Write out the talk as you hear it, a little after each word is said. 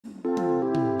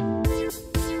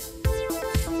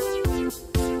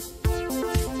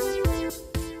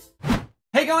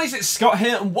guys, it's Scott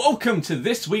here and welcome to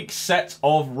this week's set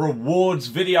of rewards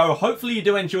video. Hopefully you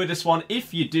do enjoy this one.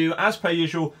 If you do, as per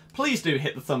usual, please do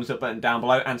hit the thumbs up button down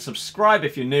below and subscribe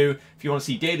if you're new. If you want to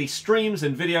see daily streams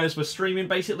and videos, we're streaming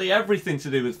basically everything to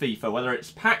do with FIFA, whether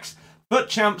it's packs, FUT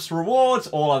Champs, rewards,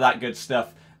 all of that good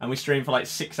stuff. And we stream for like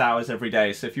 6 hours every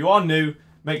day. So if you are new,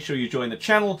 make sure you join the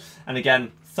channel. And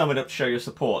again, thumb it up to show your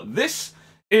support. This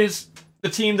is the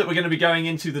team that we're going to be going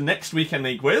into the next weekend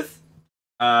league with.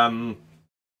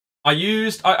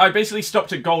 I basically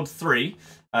stopped at gold 3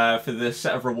 for the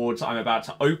set of rewards that I'm about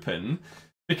to open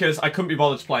because I couldn't be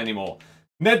bothered to play anymore.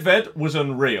 Nedved was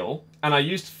unreal, and I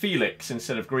used Felix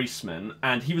instead of Griezmann,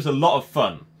 and he was a lot of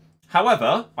fun.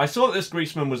 However, I saw that this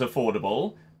Griezmann was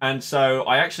affordable, and so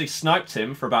I actually sniped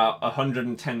him for about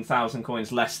 110,000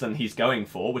 coins less than he's going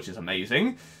for, which is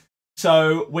amazing.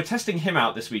 So we're testing him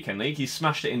out this weekend league. He's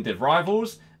smashed it in Div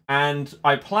Rivals. And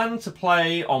I plan to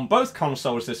play on both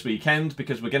consoles this weekend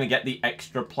because we're going to get the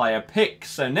extra player picks.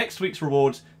 So next week's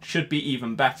rewards should be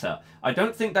even better. I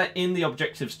don't think they're in the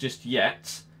objectives just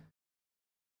yet.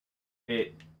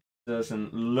 It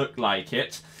doesn't look like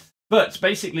it. But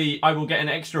basically, I will get an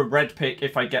extra red pick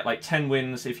if I get like 10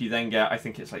 wins. If you then get, I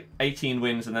think it's like 18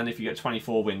 wins. And then if you get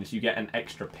 24 wins, you get an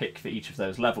extra pick for each of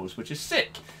those levels, which is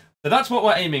sick. So that's what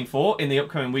we're aiming for in the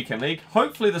upcoming Weekend League.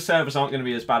 Hopefully the servers aren't going to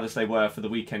be as bad as they were for the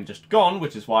weekend just gone,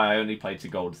 which is why I only played to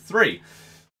Gold 3.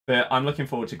 But I'm looking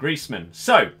forward to Griezmann.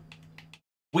 So,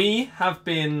 we have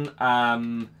been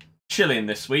chilling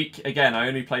this week. Again, I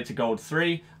only played to Gold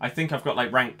 3. I think I've got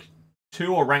like rank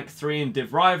 2 or rank 3 in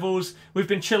Div Rivals. We've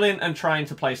been chilling and trying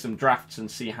to play some drafts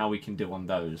and see how we can do on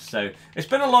those. So, it's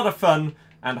been a lot of fun,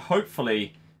 and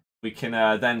hopefully we can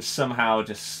then somehow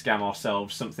just scam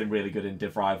ourselves something really good in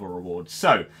Div Rival rewards.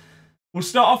 So, we'll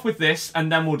start off with this,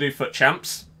 and then we'll do FUT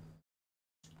Champs.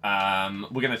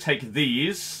 We're going to take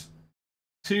these.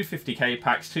 2 50k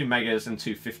packs, 2 megas, and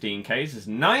 2 15ks is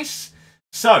nice.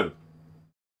 So,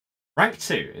 rank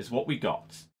 2 is what we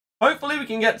got. Hopefully we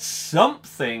can get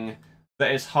something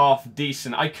that is half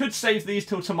decent. I could save these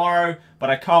till tomorrow, but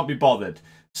I can't be bothered.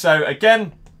 So,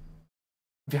 again,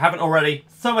 if you haven't already,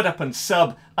 thumb it up and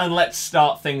sub, and let's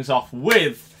start things off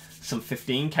with some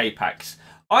 15k packs.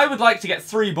 I would like to get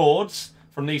 3 boards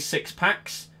from these 6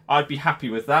 packs. I'd be happy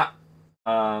with that.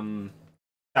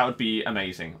 That would be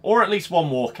amazing. Or at least 1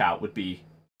 walkout would be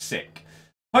sick.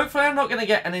 Hopefully I'm not going to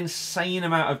get an insane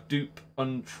amount of dupe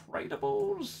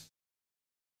untradables,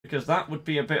 because that would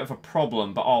be a bit of a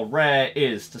problem, but our rare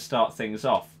is to start things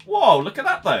off. Whoa, look at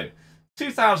that though.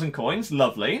 2,000 coins,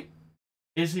 lovely.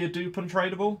 Is he a dupe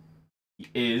untradable? He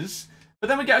is. But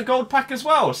then we get a gold pack as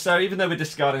well. So even though we're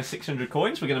discarding 600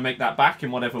 coins, we're going to make that back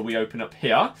in whatever we open up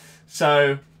here.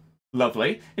 So,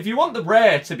 lovely. If you want the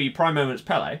rare to be Prime Moments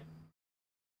Pele.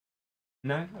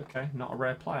 No? Okay, not a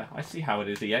rare player. I see how it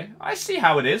is, EA. I see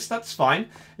how it is. That's fine.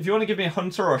 If you want to give me a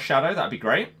Hunter or a Shadow, that'd be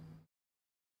great.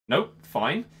 Nope,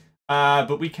 fine.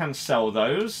 But we can sell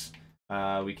those.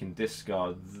 We can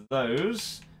discard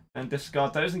those. And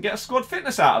discard those and get a squad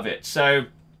fitness out of it. So,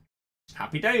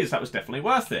 happy days. That was definitely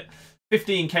worth it.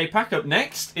 15k pack up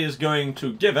next is going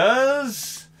to give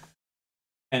us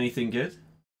anything good.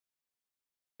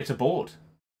 It's a board.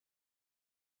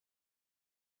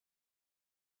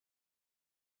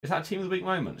 Is that Team of the Week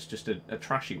Moments? Just a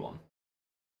trashy one.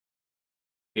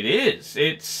 It is.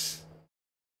 It's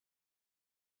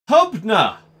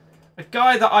Hubner. A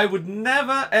guy that I would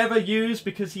never ever use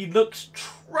because he looks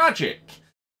tragic.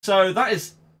 So that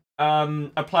is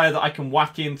a player that I can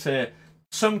whack into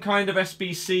some kind of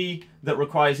SBC that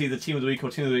requires either Team of the Week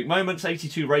or Team of the Week Moments.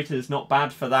 82 rated is not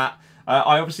bad for that.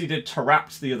 I obviously did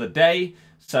Tarapt the other day,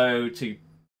 so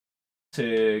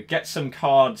to get some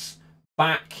cards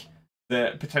back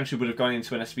that potentially would have gone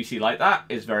into an SBC like that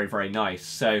is very, very nice.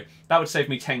 So that would save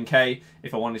me 10k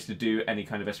if I wanted to do any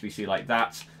kind of SBC like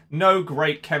that. No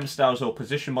great chem styles or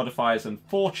position modifiers,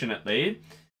 unfortunately,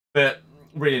 but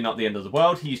really not the end of the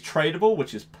world. He's tradable,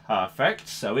 which is perfect.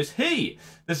 So is he.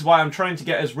 This is why I'm trying to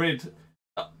get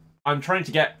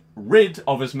rid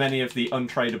of as many of the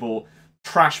untradable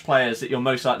trash players that you're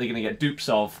most likely going to get dupes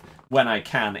of when I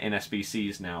can in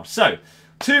SBCs now. So,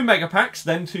 2 mega packs,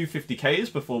 then 2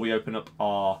 50ks before we open up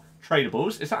our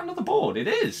tradables. Is that another board? It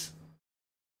is.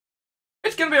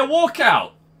 It's going to be a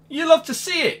walkout. You love to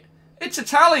see it. It's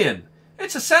Italian.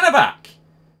 It's a centre back.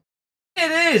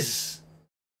 It is.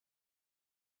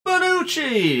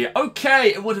 Bonucci! Okay,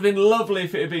 it would have been lovely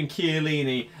if it had been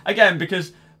Chiellini. Again,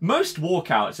 because most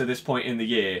walkouts at this point in the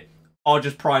year are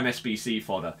just prime SBC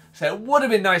fodder. So it would have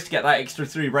been nice to get that extra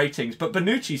 3 ratings, but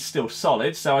Bonucci's still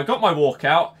solid, so I got my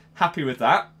walkout. Happy with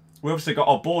that. We obviously got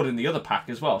our board in the other pack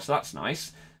as well, so that's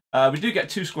nice. We do get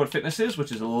 2 squad fitnesses,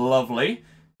 which is lovely.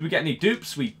 Do we get any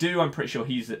dupes? We do. I'm pretty sure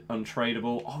he's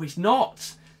untradeable. Oh, he's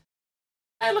not.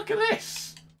 Hey, look at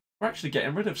this. We're actually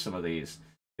getting rid of some of these.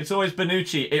 It's always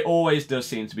Bonucci. It always does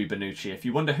seem to be Bonucci. If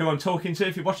you wonder who I'm talking to,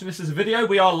 if you're watching this as a video,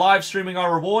 we are live streaming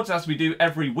our rewards as we do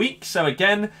every week. So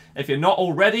again, if you're not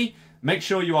already, make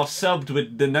sure you are subbed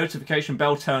with the notification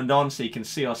bell turned on so you can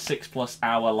see our 6+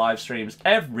 hour live streams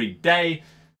every day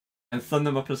and thumb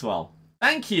them up as well.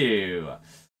 Thank you.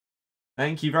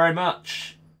 Thank you very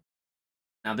much.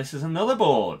 Now this is another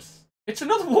board. It's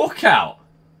another walkout.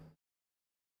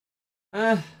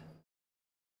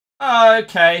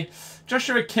 Okay.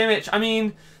 Joshua Kimmich. I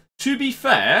mean, to be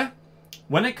fair,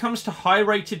 when it comes to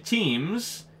high-rated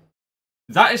teams,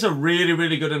 that is a really,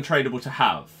 really good untradeable to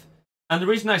have. And the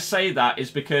reason I say that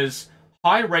is because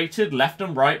high-rated left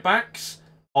and right backs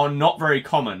are not very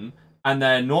common, and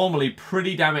they're normally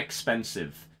pretty damn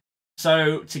expensive.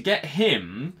 So to get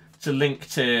him to link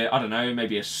to, I don't know,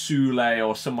 maybe a Sule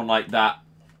or someone like that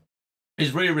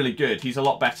is really, really good. He's a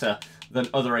lot better than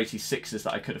other 86s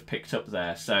that I could have picked up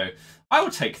there. So I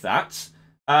will take that.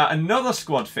 Another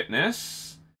squad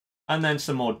fitness. And then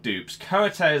some more dupes.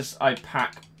 Coates I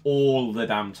pack all the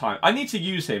damn time. I need to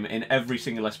use him in every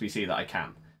single SBC that I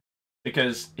can.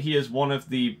 Because he is one of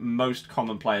the most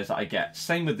common players that I get.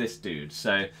 Same with this dude.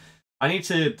 So I need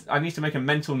to make a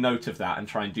mental note of that and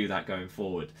try and do that going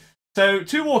forward. So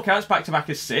 2 walkouts back to back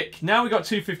is sick. Now we got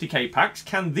 2 50k packs.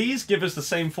 Can these give us the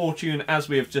same fortune as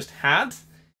we have just had?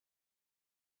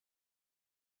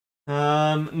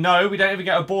 No, we don't even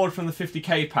get a board from the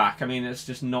 50k pack. I mean, it's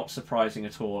just not surprising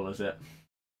at all, is it?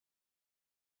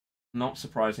 Not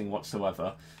surprising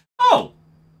whatsoever. Oh,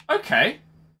 okay.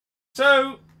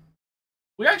 So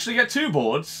we actually get 2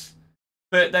 boards,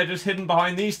 but they're just hidden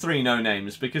behind these 3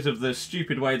 no-names because of the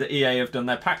stupid way that EA have done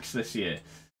their packs this year,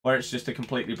 where it's just a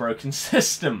completely broken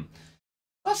system.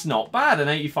 That's not bad, an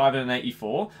 85 and an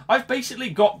 84. I've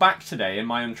basically got back today in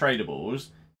my untradables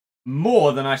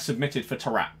more than I submitted for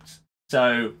Tarapt.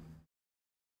 So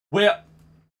we're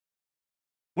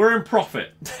in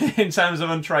profit in terms of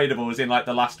untradables in like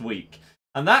the last week.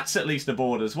 And that's at least a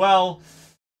board as well.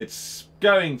 It's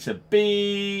going to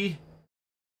be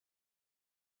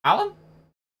Alan?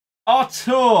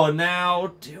 Artur.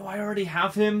 Now, do I already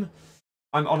have him?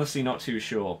 I'm honestly not too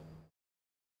sure.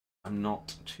 I'm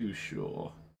not too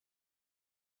sure.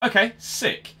 Okay,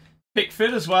 sick.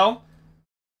 Pickford as well.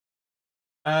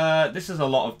 This is a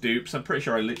lot of dupes. I'm pretty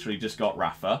sure I literally just got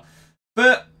Rafa.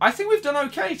 But I think we've done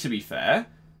okay, to be fair.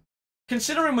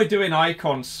 Considering we're doing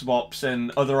icon swaps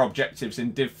and other objectives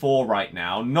in Div 4 right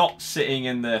now, not sitting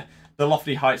in the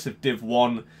lofty heights of Div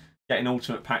 1, getting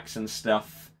ultimate packs and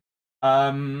stuff.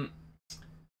 For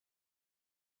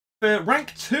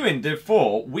rank 2 in Div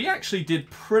 4, we actually did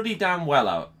pretty damn well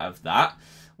out of that.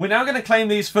 We're now going to claim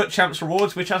these FUT Champs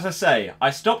rewards, which, as I say, I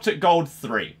stopped at gold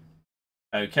 3.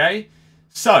 Okay?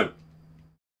 So,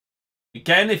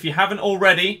 again, if you haven't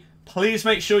already, please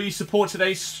make sure you support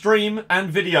today's stream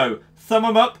and video. Thumb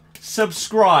 'em up,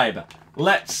 subscribe.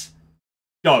 Let's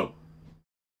go.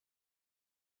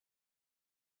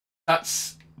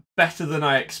 That's better than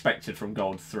I expected from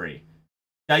gold 3.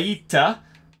 Gaeta,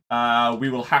 we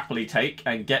will happily take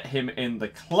and get him in the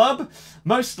club.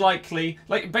 Most likely,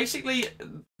 like, basically,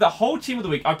 the whole team of the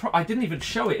week, I didn't even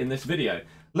show it in this video.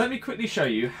 Let me quickly show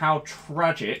you how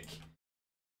tragic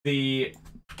the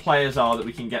players are that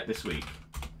we can get this week.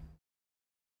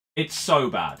 It's so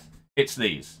bad. It's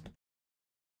these.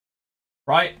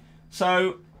 Right?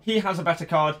 So, he has a better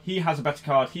card. He has a better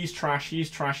card. He's trash. He's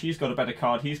trash. He's got a better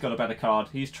card. He's got a better card.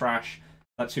 He's trash.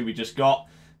 That's who we just got.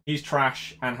 He's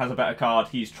trash and has a better card.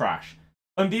 He's trash.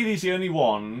 Undeely's the only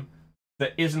one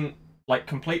that isn't, like,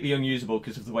 completely unusable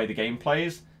because of the way the game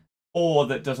plays, or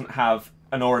that doesn't have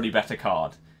an already better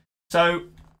card. So,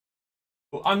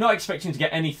 I'm not expecting to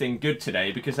get anything good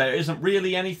today because there isn't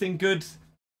really anything good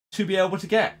to be able to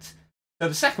get. So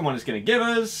the second one is going to give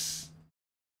us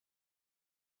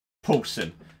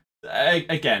Paulson.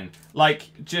 Again,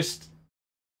 like, just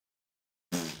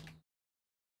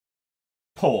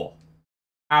poor.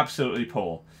 Absolutely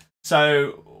poor.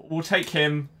 So we'll take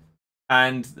him,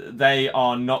 and they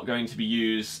are not going to be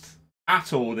used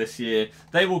at all this year.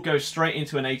 They will go straight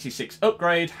into an 86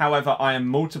 upgrade. However, I am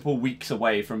multiple weeks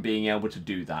away from being able to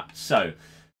do that. So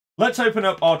let's open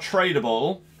up our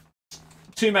tradable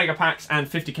 2 mega packs and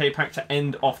 50k pack to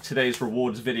end off today's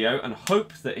rewards video and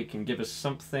hope that it can give us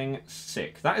something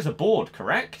sick. That is a board,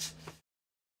 correct?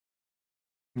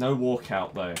 No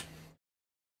walkout though.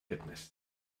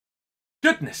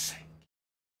 Goodness sake.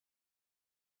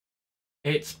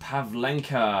 It's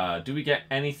Pavlenka. Do we get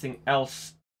anything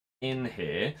else in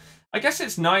here. I guess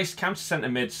it's nice, Camps Centre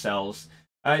mid sells.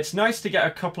 It's nice to get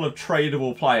a couple of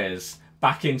tradable players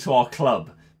back into our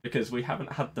club, because we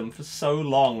haven't had them for so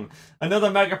long. Another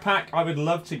mega pack, I would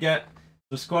love to get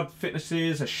the squad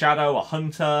fitnesses, a shadow, a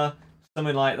hunter,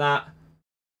 something like that.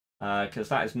 Because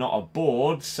that is not a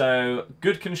board, so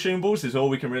good consumables is all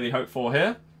we can really hope for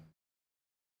here.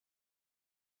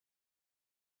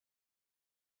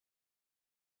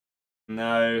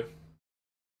 No.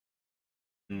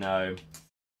 No.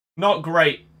 Not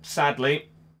great, sadly.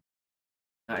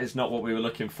 That is not what we were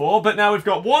looking for. But now we've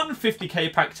got one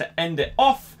 50k pack to end it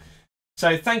off.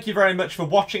 So thank you very much for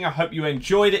watching. I hope you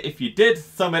enjoyed it. If you did,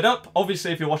 thumb it up.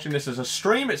 Obviously, if you're watching this as a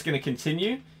stream, it's going to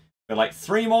continue for like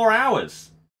 3 more hours.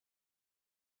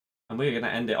 And we're going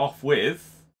to end it off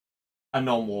with a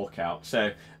non-walkout.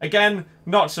 So, again,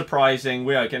 not surprising.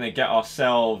 We are going to get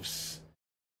ourselves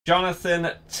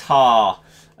Jonathan Tah.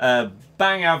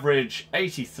 Bang average,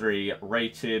 83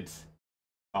 rated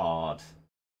card.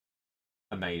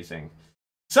 Amazing.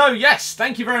 So, yes,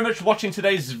 thank you very much for watching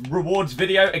today's rewards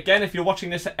video. Again, if you're watching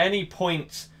this at any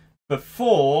point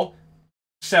before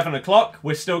 7 o'clock,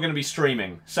 we're still going to be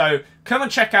streaming. So, come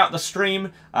and check out the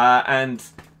stream and...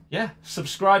 yeah,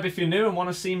 subscribe if you're new and want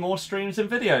to see more streams and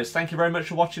videos. Thank you very much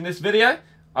for watching this video.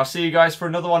 I'll see you guys for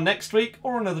another one next week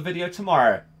or another video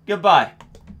tomorrow. Goodbye.